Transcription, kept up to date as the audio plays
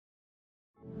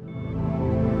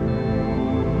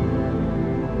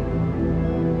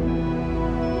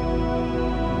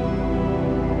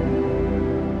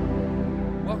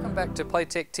back to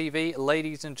Playtech TV,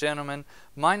 ladies and gentlemen.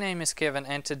 My name is Kevin,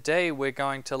 and today we're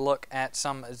going to look at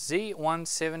some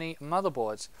Z170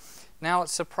 motherboards. Now,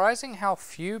 it's surprising how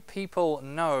few people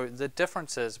know the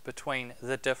differences between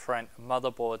the different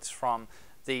motherboards from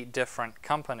the different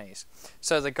companies.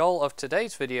 So the goal of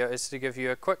today's video is to give you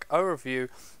a quick overview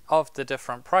of the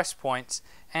different price points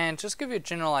and just give you a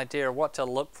general idea of what to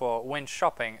look for when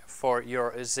shopping for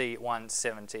your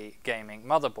Z170 gaming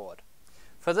motherboard.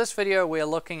 For this video, we are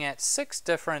looking at 6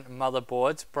 different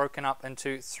motherboards broken up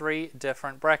into 3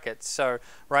 different brackets. So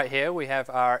right here we have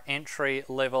our entry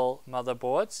level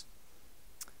motherboards,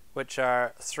 which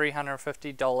are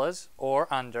 $350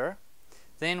 or under.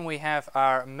 Then we have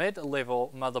our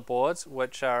mid-level motherboards,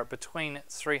 which are between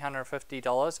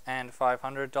 $350 and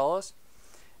 $500.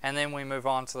 And then we move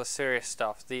on to the serious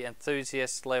stuff, the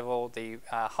enthusiast level, the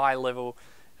high-level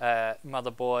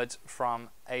motherboards from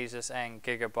Asus and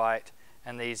Gigabyte.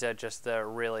 And these are just the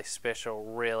really special,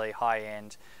 really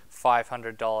high-end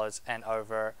 $500 and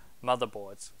over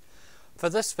motherboards. For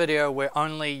this video, we're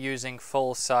only using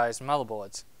full-size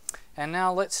motherboards. And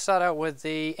now let's start out with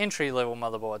the entry-level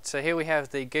motherboard. So here we have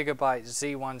the Gigabyte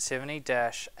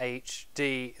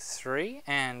Z170-HD3,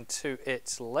 and to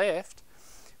its left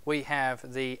we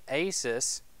have the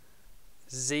Asus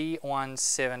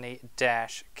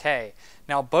Z170-K.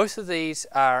 Now both of these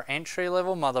are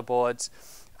entry-level motherboards,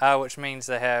 which means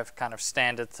they have kind of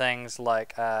standard things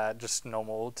like just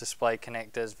normal display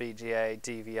connectors, VGA,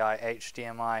 DVI,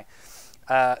 HDMI.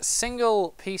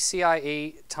 Single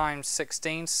PCIe times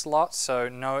 16 slots, so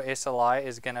no SLI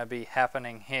is going to be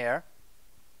happening here.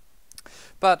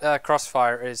 But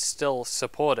Crossfire is still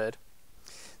supported.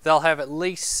 They'll have at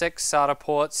least 6 SATA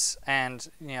ports and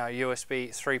USB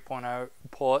 3.0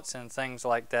 ports and things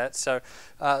like that. So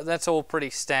that's all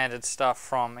pretty standard stuff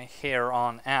from here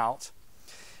on out.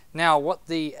 Now what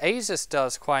the Asus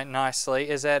does quite nicely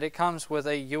is that it comes with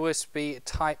a USB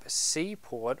Type-C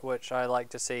port, which I like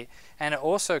to see, and it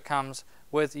also comes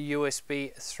with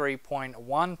USB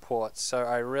 3.1 ports, so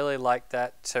I really like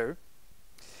that too.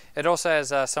 It also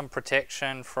has some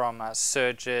protection from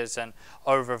surges and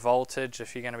over voltage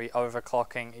if you're going to be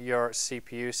overclocking your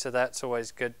CPU, so that's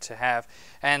always good to have.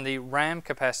 And the RAM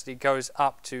capacity goes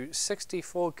up to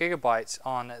 64 gigabytes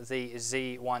on the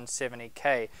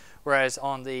Z170K, whereas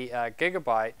on the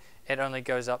Gigabyte it only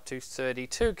goes up to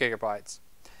 32 gigabytes.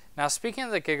 Now speaking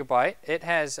of the Gigabyte, it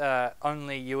has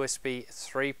only USB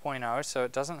 3.0, so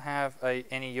it doesn't have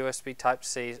any USB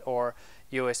Type-C or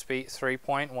USB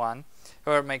 3.1.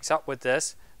 However, it makes up with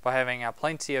this by having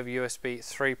plenty of USB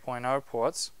 3.0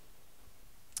 ports.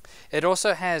 It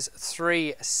also has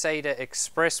 3 SATA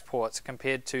Express ports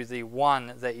compared to the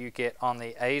 1 that you get on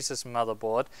the Asus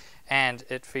motherboard, and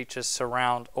it features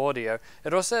surround audio.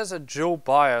 It also has a dual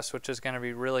BIOS, which is going to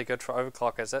be really good for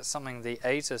overclockers. That's something the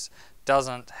Asus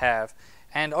doesn't have.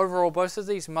 And overall, both of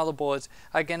these motherboards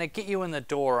are going to get you in the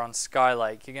door on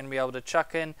Skylake. You're going to be able to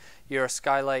chuck in your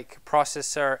Skylake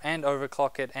processor and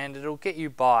overclock it, and it'll get you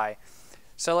by.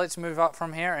 So let's move up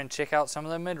from here and check out some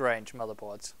of the mid-range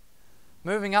motherboards.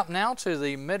 Moving up now to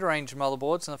the mid-range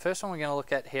motherboards, and the first one we're going to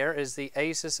look at here is the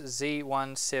Asus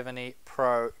Z170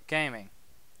 Pro Gaming.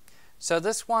 So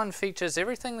this one features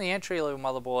everything the entry-level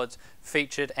motherboards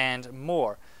featured and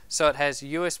more. So it has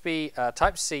USB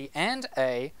Type-C and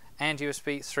A, and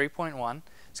USB 3.1.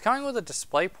 It's coming with a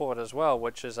DisplayPort as well,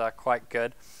 which is quite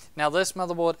good. Now this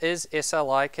motherboard is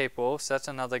SLI capable, so that's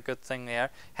another good thing there.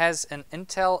 Has an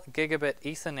Intel Gigabit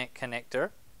Ethernet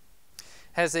connector.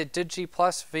 Has a Digi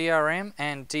Plus VRM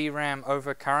and DRAM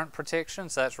overcurrent protection,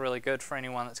 so that's really good for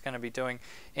anyone that's going to be doing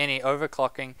any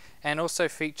overclocking. And also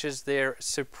features their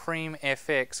Supreme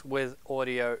FX with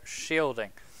audio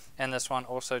shielding. And this one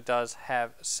also does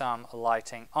have some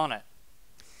lighting on it.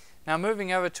 Now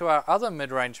moving over to our other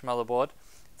mid-range motherboard,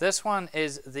 this one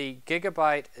is the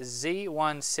Gigabyte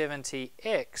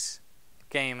Z170X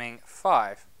Gaming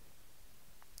 5.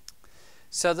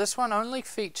 So this one only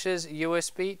features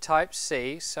USB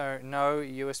Type-C, so no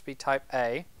USB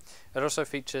Type-A. It also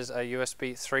features a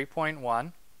USB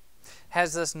 3.1.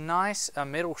 Has this nice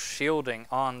metal shielding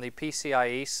on the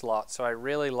PCIe slot, so I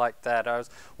really like that. I was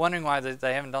wondering why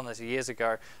they haven't done this years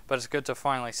ago, but it's good to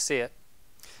finally see it.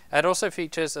 It also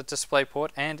features a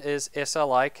DisplayPort and is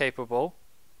SLI capable.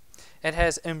 It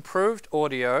has improved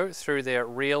audio through their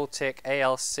Realtek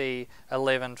ALC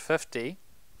 1150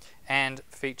 and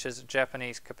features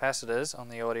Japanese capacitors on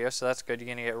the audio, so that's good. You're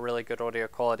going to get really good audio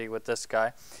quality with this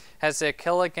guy. Has their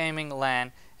killer gaming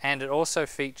LAN and it also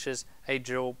features a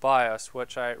dual BIOS,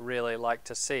 which I really like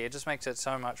to see. It just makes it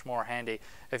so much more handy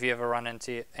if you ever run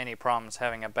into any problems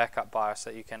having a backup BIOS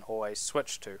that you can always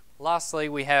switch to. Lastly,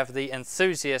 we have the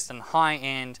Enthusiast and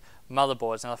high-end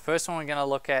motherboards. Now the first one we're going to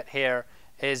look at here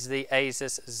is the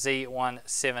Asus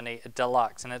Z170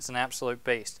 Deluxe, and it's an absolute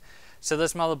beast. So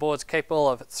this motherboard is capable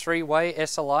of 3-way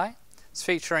SLI. It's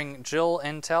featuring dual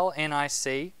Intel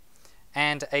NIC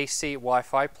and AC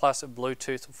Wi-Fi plus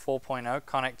Bluetooth 4.0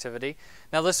 connectivity.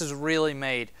 Now this is really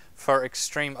made for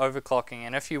extreme overclocking,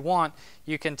 and if you want,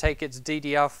 you can take its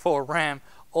DDR4 RAM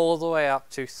all the way up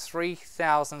to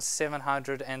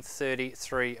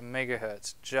 3,733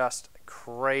 megahertz. Just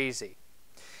crazy.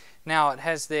 Now it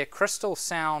has their Crystal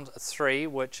Sound 3,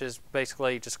 which is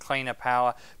basically just cleaner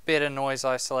power, better noise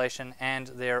isolation, and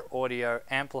their audio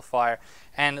amplifier.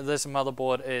 And this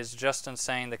motherboard is just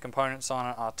insane. The components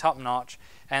on it are top notch,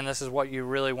 and this is what you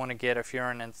really want to get if you're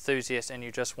an enthusiast and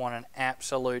you just want an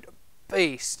absolute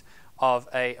beast of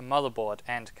a motherboard,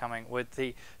 and coming with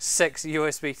the 6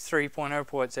 USB 3.0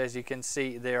 ports, as you can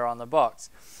see there on the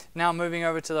box. Now moving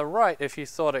over to the right, if you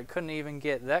thought it couldn't even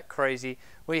get that crazy,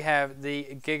 we have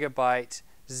the Gigabyte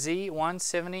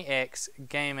Z170X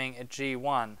Gaming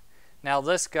G1. Now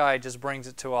this guy just brings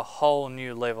it to a whole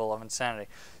new level of insanity.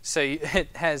 So it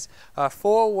has a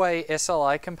 4-way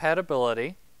SLI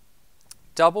compatibility,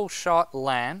 double shot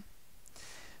LAN,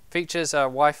 features a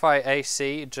Wi-Fi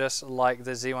AC just like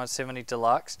the Z170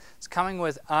 Deluxe. It's coming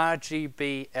with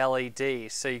RGB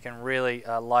LEDs, so you can really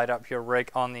light up your rig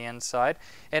on the inside.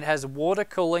 It has water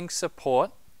cooling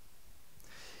support.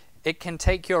 It can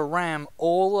take your RAM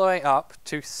all the way up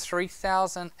to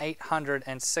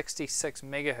 3,866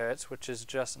 megahertz, which is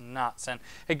just nuts. And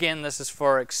again, this is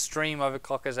for extreme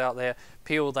overclockers out there,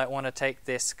 people that want to take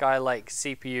their Skylake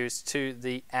CPUs to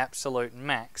the absolute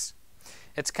max.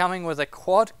 It's coming with a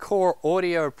quad-core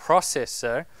audio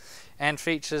processor and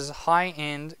features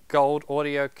high-end gold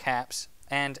audio caps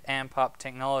and amp-up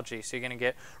technology. So you're going to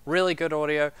get really good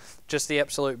audio, just the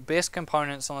absolute best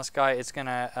components on this guy. It's going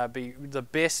to be the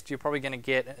best you're probably going to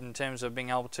get in terms of being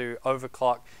able to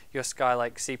overclock your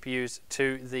Skylake CPUs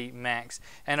to the max.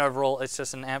 And overall, it's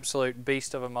just an absolute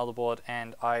beast of a motherboard,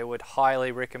 and I would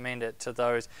highly recommend it to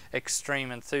those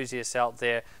extreme enthusiasts out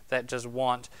there that just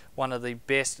want one of the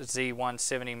best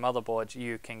Z170 motherboards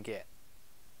you can get.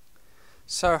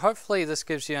 So hopefully this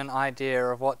gives you an idea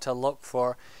of what to look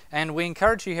for, and we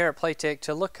encourage you here at Playtech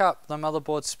to look up the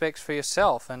motherboard specs for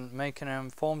yourself and make an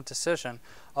informed decision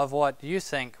of what you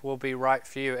think will be right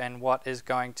for you and what is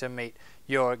going to meet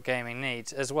your gaming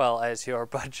needs, as well as your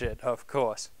budget, of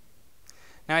course.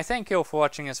 Now I thank you all for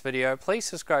watching this video. Please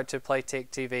subscribe to Playtech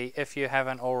TV if you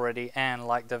haven't already, and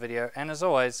like the video, and as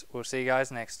always, we'll see you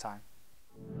guys next time.